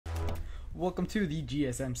Welcome to the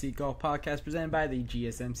GSMC Golf Podcast presented by the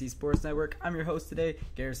GSMC Sports Network. I'm your host today,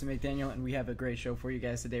 Garrison McDaniel, and we have a great show for you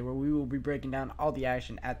guys today where we will be breaking down all the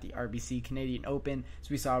action at the RBC Canadian Open. So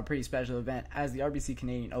we saw a pretty special event as the RBC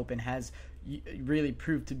Canadian Open has really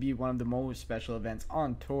proved to be one of the most special events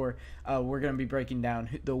on tour. We're going to be breaking down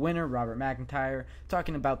the winner, Robert MacIntyre,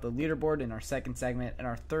 talking about the leaderboard in our second segment. In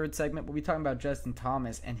our third segment, we'll be talking about Justin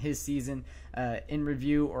Thomas and his season in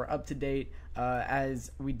review or up to date.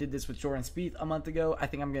 As we did this with Jordan Spieth a month ago, I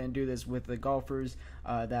think I'm going to do this with the golfers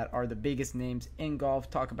that are the biggest names in golf,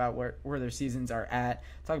 talk about where their seasons are at,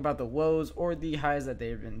 talk about the lows or the highs that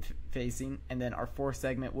they've been facing, and then our fourth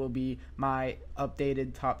segment will be my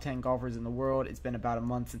updated top 10 golfers in the world. It's been about a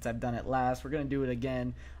month since I've done it last. We're going to do it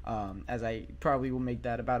again, as I probably will make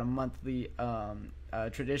that about a monthly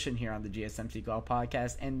tradition here on the GSMC Golf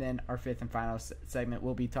Podcast. And then our fifth and final segment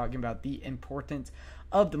will be talking about the importance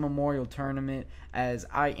of the Memorial Tournament, as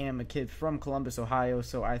I am a kid from Columbus, Ohio,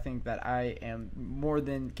 so I think that I am more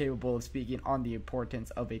than capable of speaking on the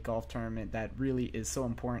importance of a golf tournament that really is so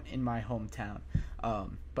important in my hometown.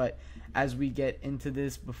 But as we get into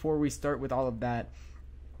this, before we start with all of that,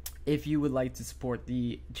 if you would like to support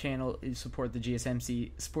the channel, support the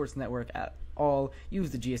GSMC Sports Network at all,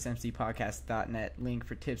 use the gsmcpodcast.net link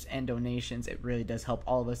for tips and donations. It really does help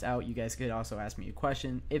all of us out. You guys could also ask me a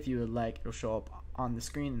question if you would like. It'll show up on the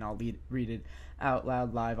screen and I'll read it out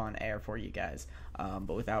loud live on air for you guys.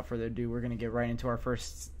 But without further ado, we're going to get right into our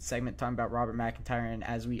first segment talking about Robert MacIntyre. And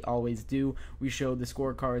as we always do, we show the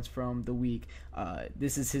scorecards from the week.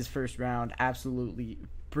 This is his first round. Absolutely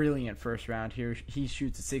brilliant first round here. He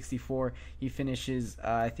shoots a 64. He finishes,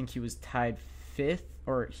 I think he was tied fifth,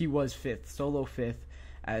 or he was fifth, solo fifth,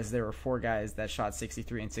 as there were four guys that shot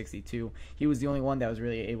 63 and 62. He was the only one that was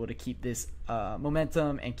really able to keep this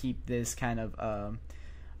momentum and keep this kind of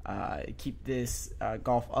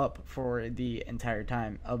golf up for the entire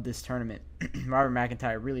time of this tournament. Robert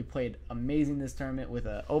MacIntyre really played amazing this tournament with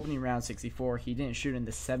an opening round 64. He didn't shoot in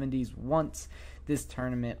the 70s once this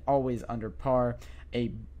tournament, always under par. A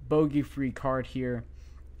bogey-free card here.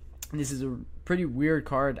 This is a pretty weird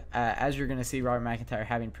card, as you're going to see Robert MacIntyre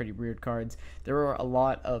having pretty weird cards. There were a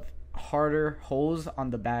lot of harder holes on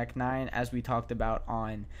the back nine, as we talked about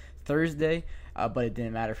on Thursday, but it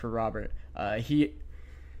didn't matter for Robert. He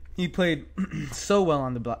played so well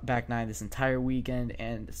on the back nine this entire weekend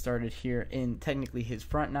and started here in technically his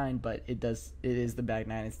front nine, but it is the back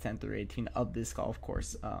nine. It's 10 through 18 of this golf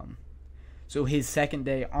course. So his second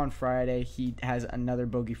day on Friday, he has another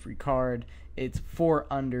bogey-free card. It's 4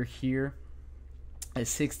 under here, a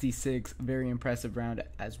 66, very impressive round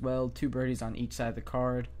as well. 2 birdies on each side of the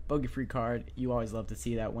card, bogey-free card. You always love to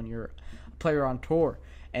see that when you're a player on tour.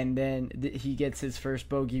 And then he gets his first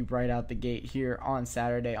bogey right out the gate here on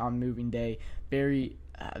Saturday on moving day. Very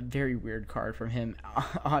weird card from him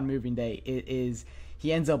on moving day.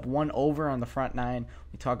 He ends up 1 over on the front nine.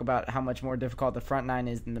 We talk about how much more difficult the front nine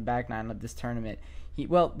is than the back nine of this tournament.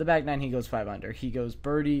 The back nine, he goes 5 under. He goes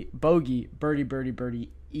bogey, birdie,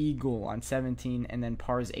 eagle on 17, and then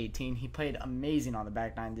pars 18. He played amazing on the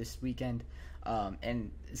back nine this weekend, and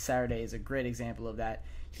Saturday is a great example of that.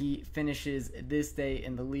 He finishes this day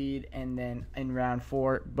in the lead, and then in round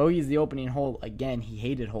 4, bogey's the opening hole again. He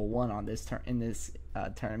hated hole 1 on this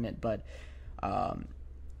tournament, but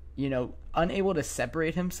unable to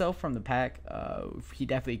separate himself from the pack. He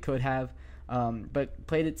definitely could have, but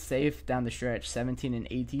played it safe down the stretch. 17 and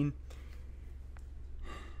 18.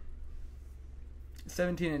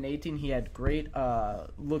 17 and 18, he had great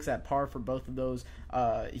looks at par for both of those.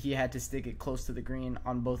 He had to stick it close to the green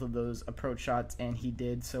on both of those approach shots, and he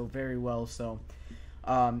did so very well. So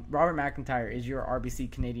Robert MacIntyre is your RBC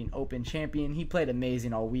Canadian Open champion. He played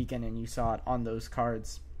amazing all weekend, and you saw it on those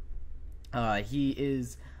cards. He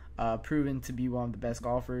is proven to be one of the best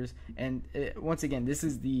golfers, and once again, this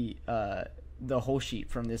is the whole sheet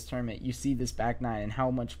from this tournament. You see this back nine and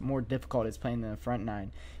how much more difficult it's playing than the front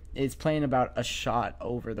nine. It's playing about a shot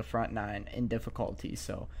over the front nine in difficulty.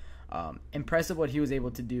 So impressive what he was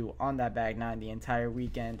able to do on that back nine the entire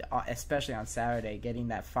weekend, especially on Saturday, getting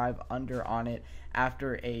that 5 under on it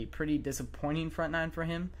after a pretty disappointing front nine for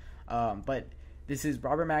him. But this is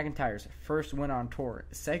Robert MacIntyre's first win on tour.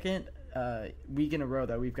 Second week in a row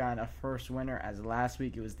that we've gotten a first winner, as last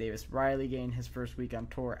week it was Davis Riley getting his first week on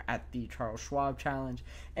tour at the Charles Schwab Challenge,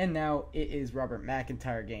 and now it is Robert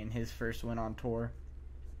MacIntyre getting his first win on tour.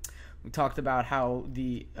 We talked about how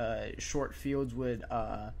the short fields would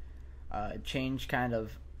change kind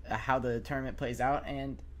of how the tournament plays out,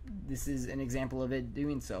 and this is an example of it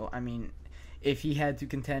doing so. I mean, if he had to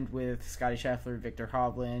contend with Scottie Scheffler, Victor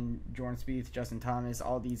Hovland, Jordan Spieth, Justin Thomas,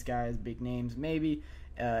 all these guys, big names, maybe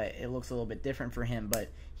it looks a little bit different for him, but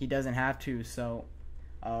he doesn't have to. So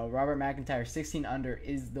Robert MacIntyre, 16 under,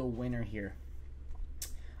 is the winner here.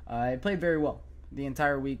 He played very well. The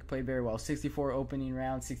entire week played very well. 64 opening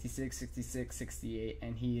round, 66, 66, 68,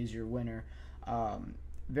 and he is your winner.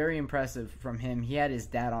 Very impressive from him. He had his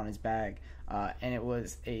dad on his bag, and it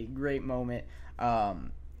was a great moment.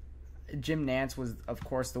 Jim Nantz was, of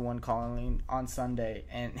course, the one calling on Sunday,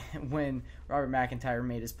 and when Robert MacIntyre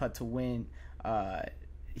made his putt to win,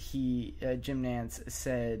 Jim Nantz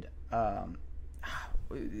said,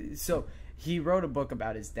 so he wrote a book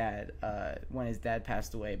about his dad when his dad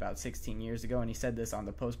passed away about 16 years ago, and he said this on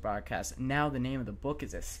the post-broadcast. Now the name of the book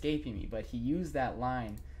is escaping me, but he used that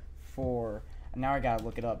line for, now I gotta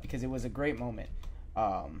look it up because it was a great moment.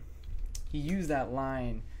 He used that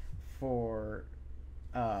line for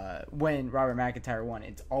when Robert MacIntyre won.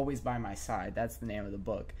 It's always by my side. That's the name of the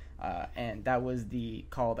book, and that was the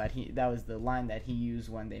line that he used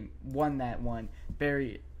when they won that one.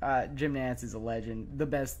 Jim Nantz is a legend, the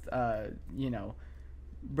best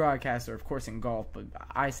broadcaster, of course, in golf, but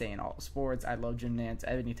I say in all sports. I love Jim Nantz.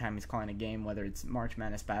 Anytime he's calling a game, whether it's March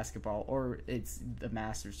Madness basketball or it's the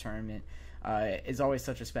Masters tournament, it's always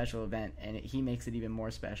such a special event, and he makes it even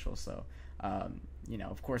more special. So,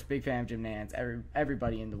 of course, big fan of Jim Nantz.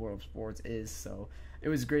 Everybody in the world of sports is. So it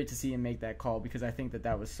was great to see him make that call because I think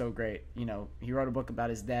that was so great. He wrote a book about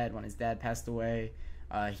his dad when his dad passed away.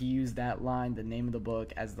 He used that line, the name of the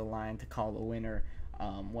book, as the line to call a winner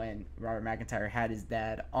when Robert MacIntyre had his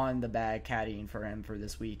dad on the bag caddying for him for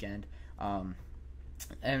this weekend.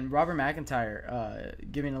 And Robert MacIntyre,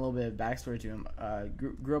 giving a little bit of backstory to him,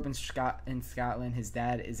 grew up in Scotland. His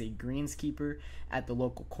dad is a greenskeeper at the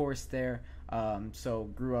local course there, so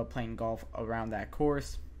grew up playing golf around that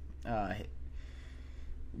course.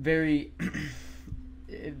 Very,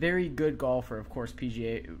 very good golfer, of course,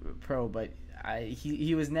 PGA Pro, but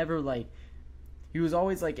he was never like, he was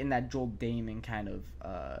always like in that Joel Damon kind of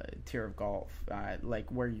tier of golf, like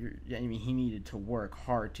where he needed to work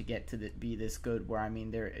hard to get to be this good. Where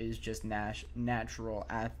there is just natural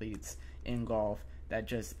athletes in golf that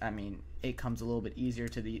just, it comes a little bit easier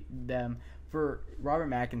to them. For Robert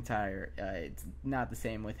MacIntyre, it's not the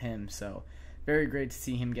same with him. So very great to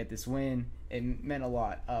see him get this win. It meant a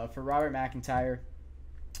lot for Robert MacIntyre.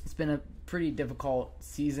 It's been a pretty difficult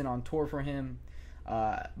season on tour for him.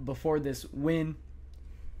 Before this win,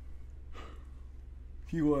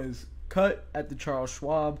 he was cut at the Charles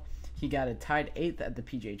Schwab. He got a tied 8th at the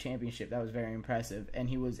PGA Championship. That was very impressive. And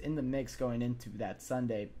he was in the mix going into that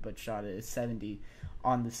Sunday, but shot at a 70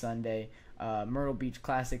 on the Sunday. Myrtle Beach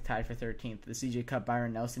Classic tied for 13th. The CJ Cup,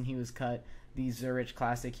 Byron Nelson, he was cut. The Zurich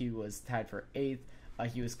Classic, he was tied for 8th.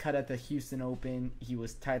 He was cut at the Houston Open. He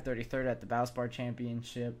was tied 33rd at the Valspar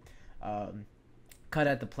Championship. Cut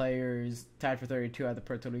at the Players, tied for 32 at the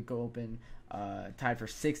Puerto Rico Open, tied for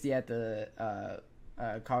 60 at the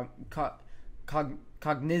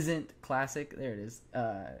Cognizant Classic. There it is.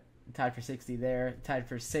 Tied for 60 there. Tied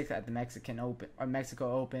for 6th at the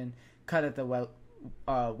Mexico Open. Cut at the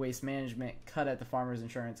Waste Management. Cut at the Farmers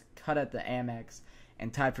Insurance. Cut at the Amex.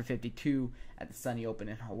 And tied for 52 at the Sunny Open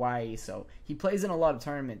in Hawaii. So he plays in a lot of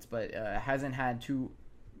tournaments, but hasn't had too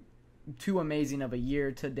amazing of a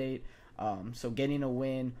year to date. So getting a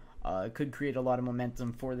win could create a lot of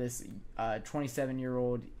momentum for this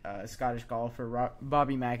 27-year-old Scottish golfer,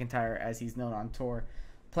 Bobby MacIntyre, as he's known on tour.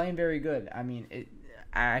 Playing very good.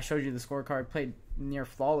 I showed you the scorecard. Played near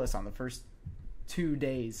flawless on the first 2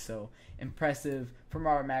 days. So impressive from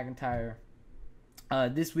Robert MacIntyre.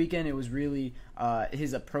 This weekend, it was really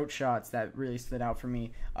his approach shots that really stood out for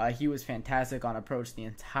me. He was fantastic on approach the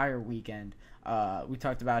entire weekend. We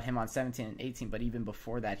talked about him on 17 and 18, but even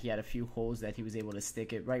before that, he had a few holes that he was able to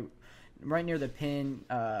stick it right near the pin,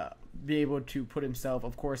 be able to put himself,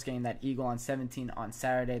 of course, getting that eagle on 17 on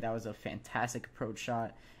Saturday. That was a fantastic approach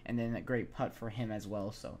shot, and then a great putt for him as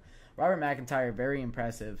well. So Robert MacIntyre, very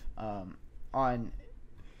impressive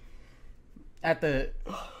at the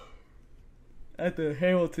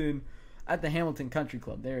Hamilton Country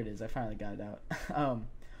Club. There it is. I finally got it out.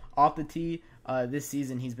 Off the tee, this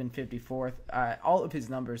season he's been 54th. All of his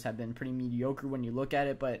numbers have been pretty mediocre when you look at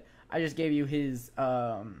it, but I just gave you his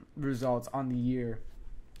results on the year,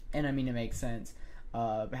 and it makes sense.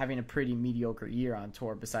 Having a pretty mediocre year on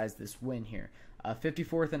tour besides this win here.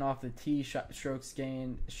 54th and off the tee, strokes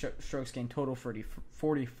gained total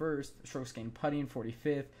 41st, strokes gained putting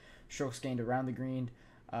 45th, strokes gained around the green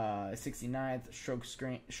 69th,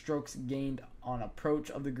 strokes gained on approach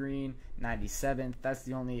of the green 97th. That's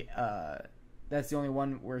the only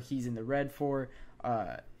one where he's in the red for,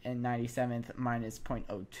 and 97th minus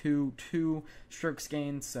 .022 strokes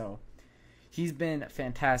gained. So he's been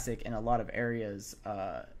fantastic in a lot of areas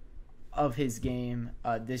of his game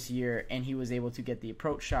this year, and he was able to get the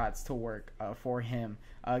approach shots to work for him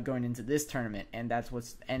going into this tournament, and that's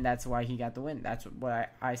why he got the win. That's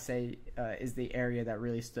what I say is the area that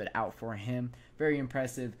really stood out for him. Very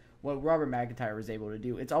impressive what Robert MacIntyre was able to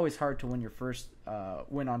do. It's always hard to win your first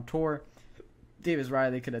win on tour. Davis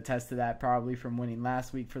Riley could attest to that probably from winning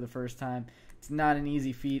last week for the first time. It's not an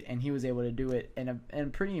easy feat, and he was able to do it in a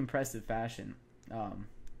pretty impressive fashion.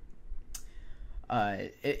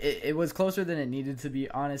 It was closer than it needed to be,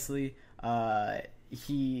 honestly.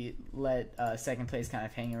 He let second place kind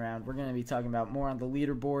of hang around. We're going to be talking about more on the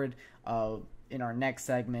leaderboard in our next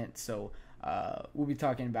segment. So we'll be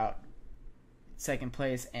talking about second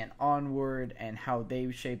place and onward and how they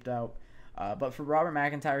shaped out. But for Robert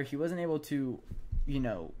MacIntyre, he wasn't able to,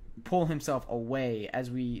 pull himself away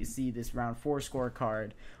as we see this round 4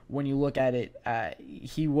 scorecard. When you look at it, I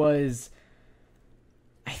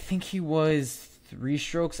think he was 3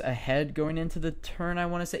 strokes ahead going into the turn. I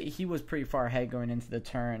want to say he was pretty far ahead going into the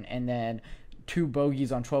turn, and then 2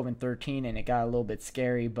 bogeys on 12 and 13, and it got a little bit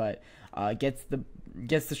scary. But gets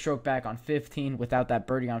the stroke back on 15. Without that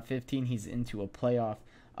birdie on 15, he's into a playoff,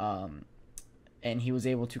 and he was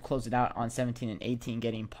able to close it out on 17 and 18,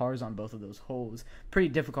 getting pars on both of those holes. Pretty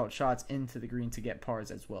difficult shots into the green to get pars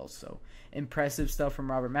as well. So impressive stuff from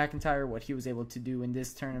Robert MacIntyre, what he was able to do in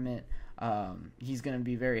this tournament. He's going to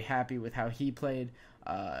be very happy with how he played.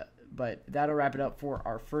 But that'll wrap it up for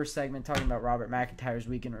our first segment, talking about Robert MacIntyre's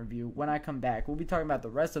weekend review. When I come back, we'll be talking about the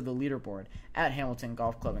rest of the leaderboard at Hamilton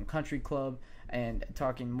Golf Club and Country Club, and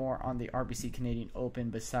talking more on the RBC Canadian Open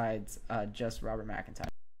besides just Robert MacIntyre.